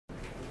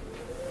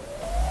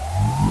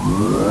Well,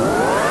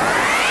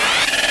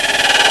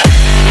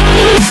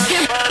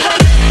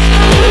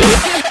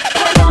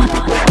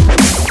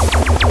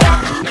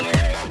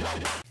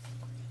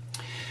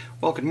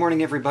 good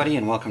morning everybody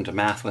and welcome to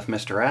Math with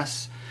Mr.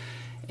 S.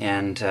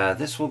 And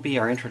this will be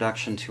our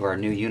introduction to our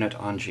new unit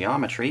on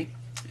geometry.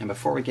 And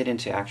before we get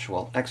into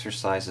actual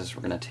exercises,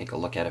 we're going to take a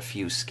look at a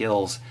few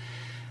skills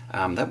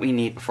that we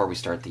need before we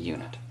start the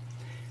unit.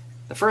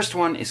 The first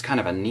one is kind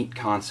of a neat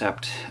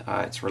concept.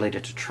 It's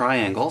related to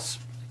triangles.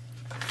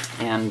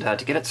 And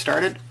to get it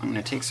started, I'm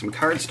going to take some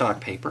cardstock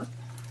paper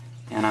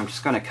and I'm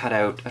just going to cut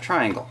out a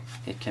triangle.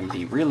 It can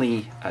be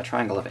really a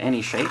triangle of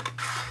any shape,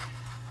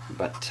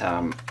 but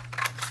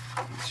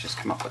let's just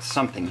come up with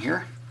something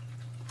here.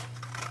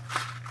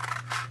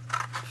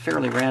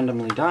 Fairly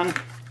randomly done.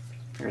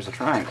 Here's a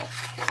triangle.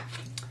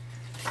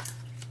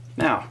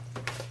 Now,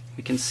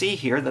 we can see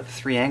here that the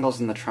three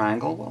angles in the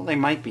triangle, well, they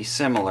might be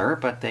similar,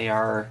 but they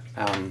are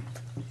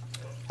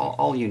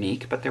all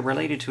unique, but they're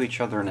related to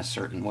each other in a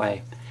certain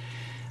way.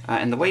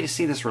 And the way to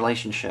see this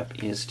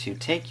relationship is to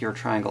take your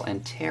triangle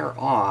and tear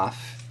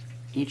off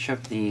each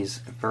of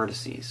these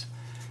vertices.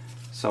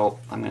 So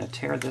I'm going to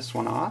tear this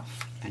one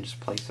off and just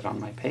place it on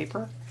my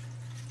paper.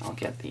 I'll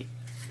get the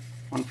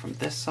one from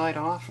this side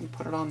off and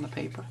put it on the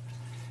paper.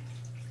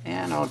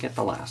 And I'll get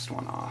the last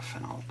one off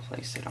and I'll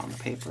place it on the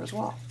paper as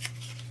well.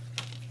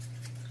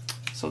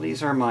 So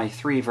these are my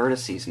three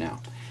vertices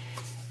now.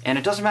 And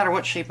it doesn't matter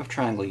what shape of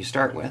triangle you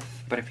start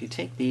with, but if you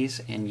take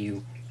these and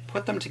you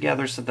put them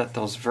together so that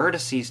those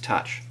vertices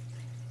touch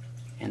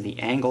and the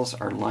angles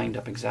are lined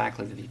up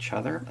exactly with each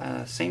other,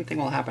 same thing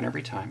will happen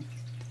every time.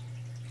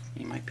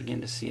 You might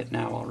begin to see it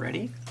now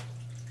already,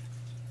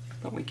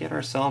 but we get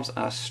ourselves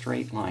a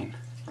straight line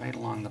right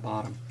along the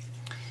bottom.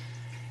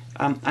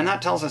 And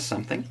that tells us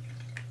something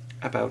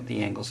about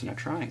the angles in a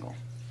triangle.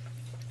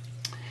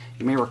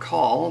 You may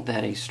recall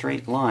that a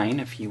straight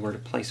line, if you were to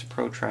place a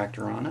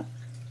protractor on it,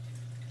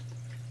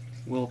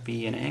 will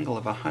be an angle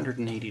of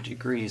 180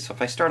 degrees. So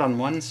if I start on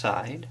one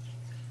side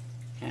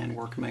and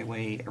work my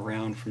way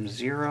around from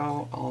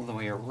 0 all the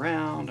way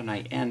around and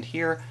I end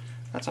here,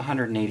 that's a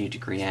 180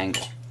 degree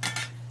angle.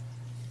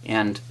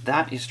 And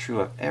that is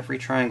true of every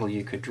triangle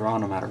you could draw,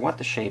 no matter what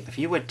the shape. If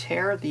you would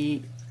tear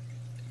the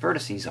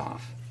vertices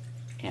off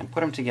and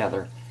put them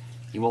together,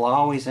 you will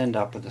always end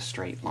up with a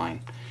straight line.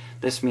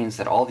 This means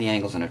that all the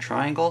angles in a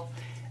triangle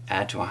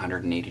add to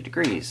 180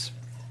 degrees.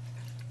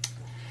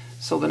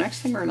 So the next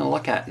thing we're going to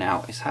look at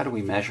now is how do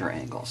we measure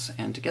angles.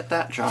 And to get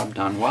that job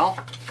done well,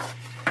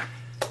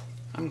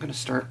 I'm going to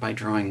start by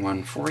drawing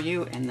one for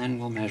you and then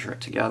we'll measure it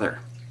together.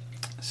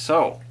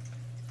 So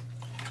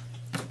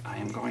I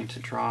am going to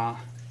draw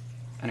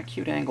an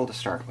acute angle to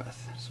start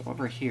with. So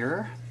over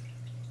here,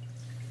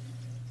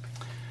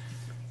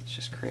 let's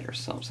just create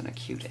ourselves an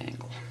acute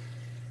angle.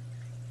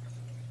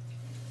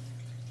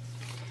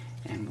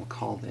 And we'll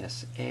call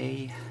this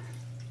A,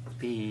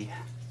 B,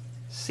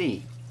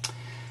 C.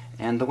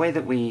 And the way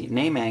that we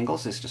name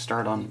angles is to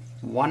start on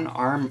one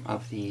arm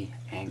of the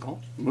angle,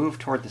 move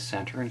toward the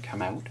center and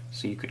come out.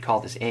 So you could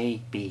call this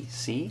A, B,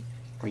 C,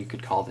 or you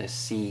could call this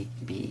C,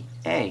 B,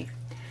 A.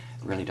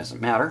 It really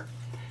doesn't matter.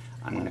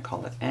 I'm going to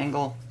call it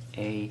angle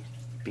A,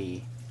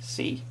 B,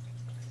 C.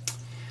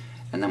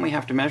 And then we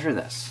have to measure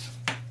this.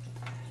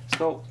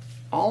 So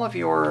all of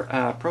your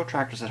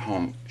protractors at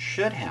home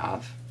should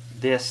have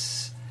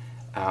this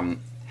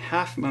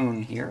half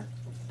moon here,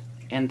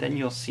 and then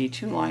you'll see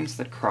two lines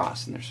that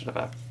cross, and there's sort of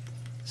a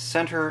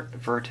center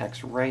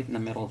vertex right in the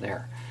middle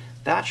there.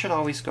 That should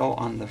always go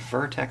on the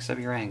vertex of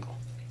your angle.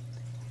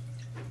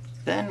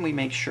 Then we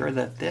make sure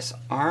that this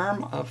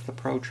arm of the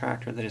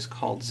protractor that is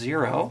called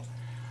 0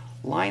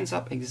 lines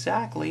up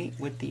exactly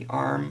with the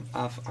arm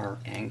of our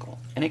angle.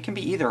 And it can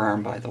be either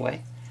arm, by the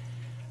way.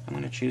 I'm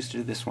going to choose to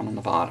do this one on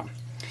the bottom.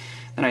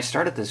 Then I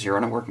start at the 0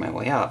 and I work my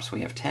way up. So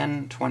we have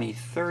 10, 20,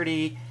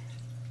 30,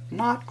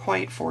 not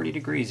quite 40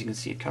 degrees. You can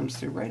see it comes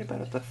through right about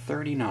at the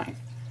 39.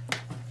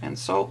 And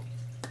so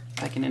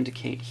I can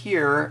indicate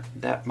here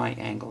that my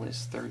angle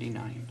is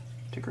 39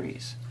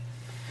 degrees.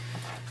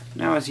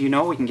 Now, as you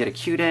know, we can get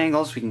acute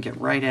angles, we can get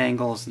right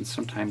angles, and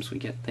sometimes we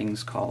get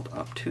things called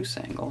obtuse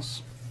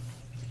angles.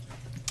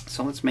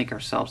 So let's make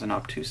ourselves an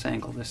obtuse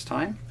angle this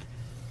time,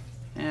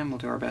 and we'll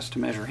do our best to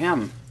measure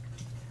him.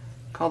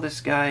 Call this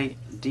guy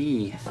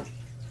D,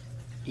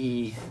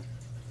 E,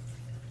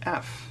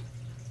 F.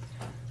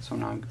 So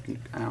now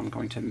I'm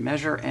going to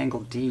measure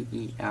angle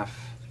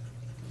DEF.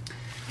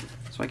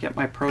 So I get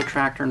my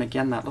protractor, and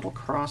again that little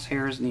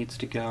crosshairs needs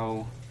to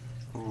go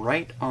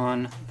right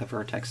on the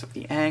vertex of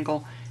the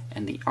angle,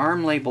 and the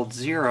arm labeled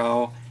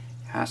 0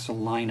 has to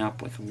line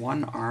up with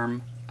one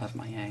arm of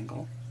my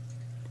angle.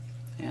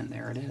 And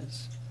there it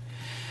is.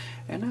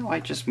 And now I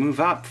just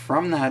move up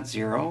from that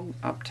 0,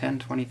 up 10,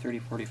 20, 30,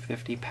 40,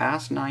 50,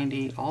 past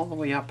 90, all the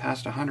way up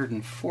past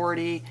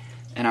 140,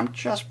 and I'm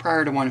just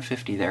prior to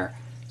 150 there.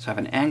 So I have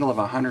an angle of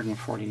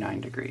 149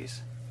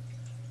 degrees.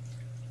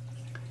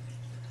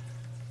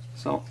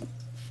 So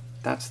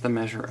that's the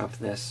measure of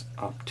this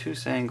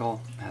obtuse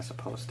angle as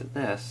opposed to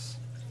this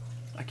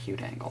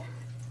acute angle.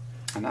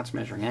 And that's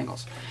measuring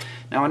angles.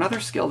 Now another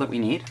skill that we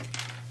need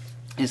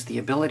is the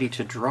ability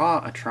to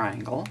draw a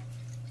triangle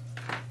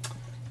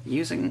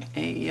using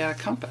a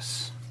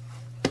compass.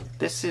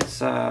 This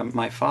is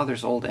my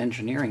father's old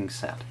engineering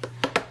set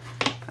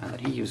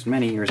that he used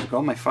many years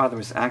ago. My father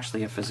was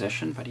actually a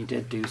physician, but he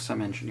did do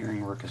some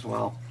engineering work as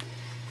well.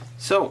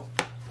 So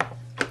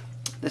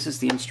this is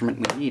the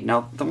instrument we need.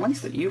 Now the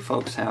ones that you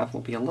folks have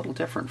will be a little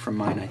different from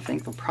mine, I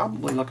think. They'll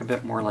probably look a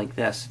bit more like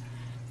this.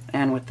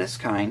 And with this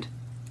kind,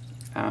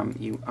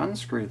 you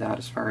unscrew that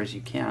as far as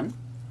you can,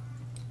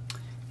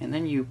 and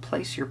then you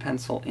place your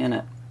pencil in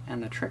it.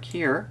 And the trick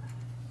here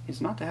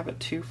is not to have it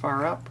too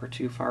far up or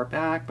too far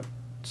back, but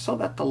so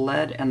that the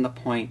lead and the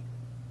point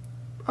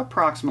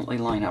approximately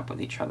line up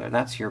with each other.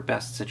 That's your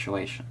best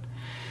situation.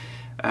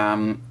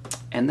 And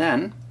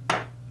then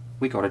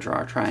we go to draw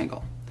our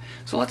triangle.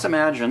 So let's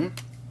imagine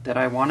that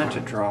I wanted to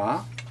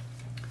draw,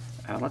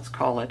 let's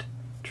call it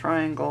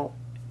triangle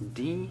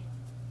DEF,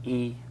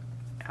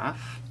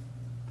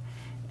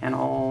 and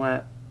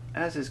I'll,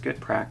 as is good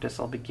practice,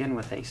 I'll begin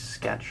with a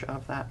sketch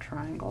of that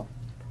triangle.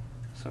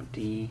 So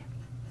DEF.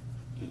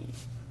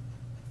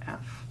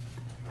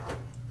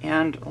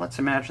 And let's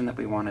imagine that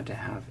we wanted to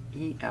have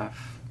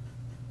EF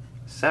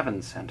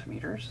 7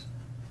 centimeters,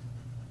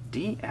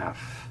 DF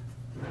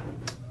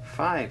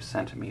 5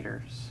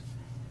 centimeters,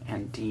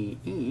 and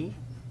DE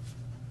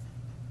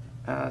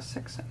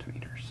 6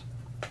 centimeters.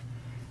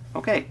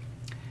 Okay,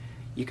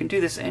 you can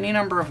do this any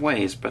number of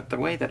ways, but the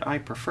way that I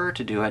prefer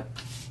to do it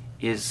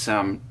is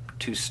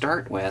to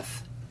start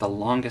with the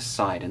longest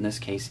side, in this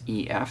case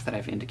EF, that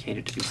I've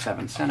indicated to be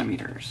 7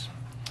 centimeters.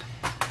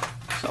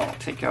 So I'll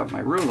take out my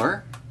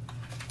ruler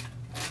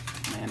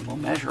and we'll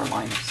measure a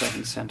line of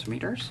 7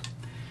 centimeters.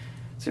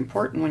 It's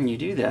important when you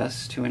do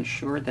this to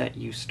ensure that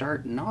you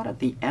start not at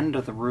the end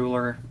of the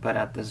ruler, but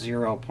at the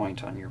 0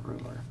 point on your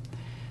ruler.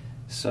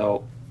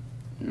 So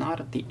not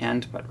at the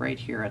end, but right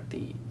here at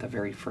the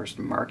very first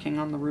marking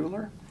on the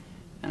ruler,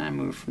 and I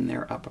move from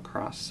there up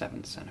across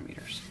 7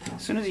 centimeters.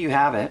 As soon as you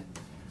have it,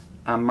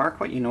 mark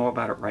what you know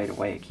about it right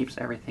away. It keeps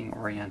everything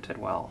oriented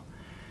well.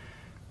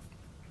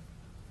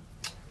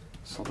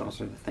 So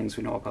those are the things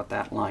we know about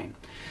that line.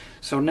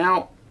 So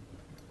now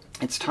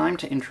it's time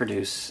to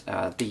introduce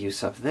the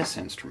use of this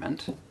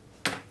instrument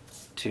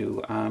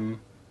to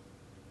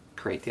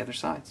create the other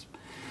sides.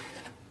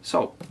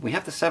 So we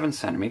have the 7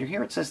 centimeter.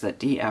 Here it says that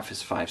DF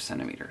is 5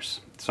 centimeters.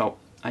 So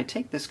I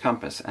take this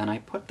compass and I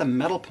put the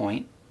metal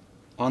point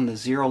on the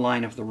 0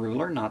 line of the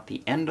ruler, not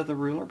the end of the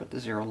ruler, but the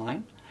 0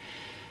 line.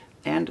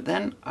 And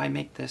then I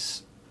make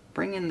this,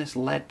 bring in this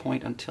lead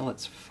point until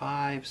it's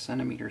 5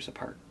 centimeters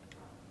apart.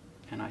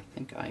 And I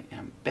think I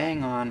am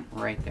bang on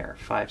right there,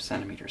 5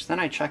 centimeters. Then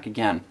I check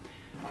again.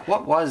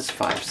 What was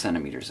 5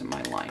 centimeters in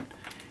my line?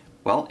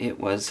 Well, it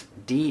was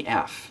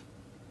DF.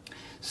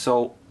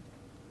 So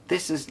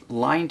this is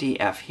line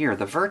DF here.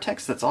 The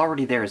vertex that's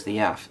already there is the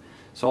F.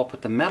 So I'll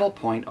put the metal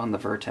point on the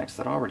vertex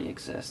that already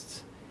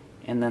exists,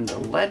 and then the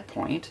lead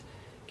point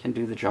can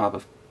do the job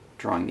of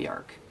drawing the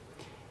arc.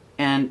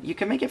 And you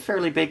can make it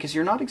fairly big because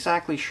you're not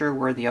exactly sure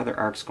where the other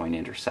arc's going to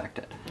intersect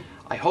it.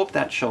 I hope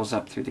that shows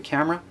up through the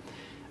camera.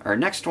 Our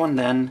next one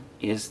then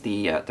is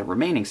the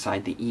remaining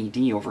side, the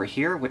ED over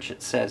here, which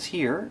it says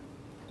here,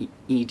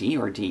 ED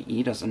or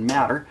DE, doesn't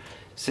matter,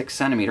 6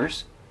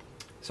 centimeters.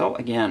 So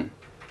again,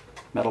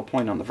 metal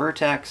point on the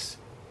vertex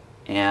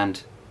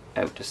and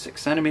out to 6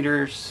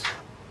 centimeters,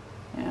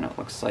 and it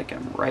looks like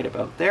I'm right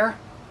about there.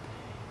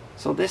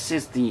 So this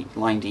is the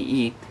line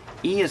DE.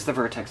 E is the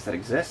vertex that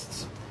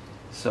exists.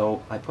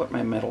 So I put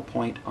my metal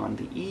point on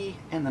the E,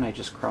 and then I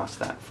just cross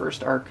that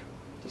first arc.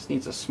 Just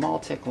needs a small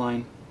tick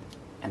line,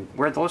 and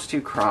where those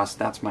two cross,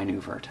 that's my new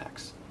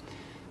vertex.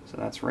 So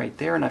that's right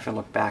there, and if I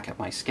look back at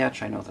my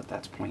sketch, I know that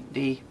that's point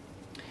D.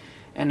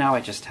 And now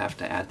I just have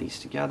to add these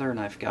together, and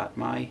I've got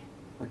my,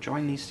 or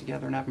join these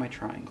together and have my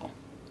triangle.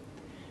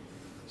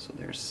 So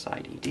there's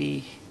side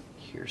ED,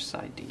 here's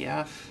side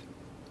DF.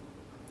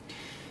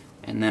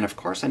 And then of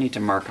course I need to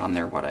mark on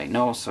there what I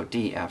know, so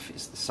DF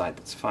is the side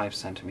that's 5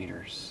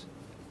 centimeters,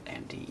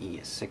 and DE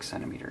is 6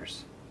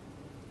 centimeters.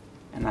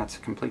 And that's a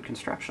complete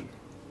construction.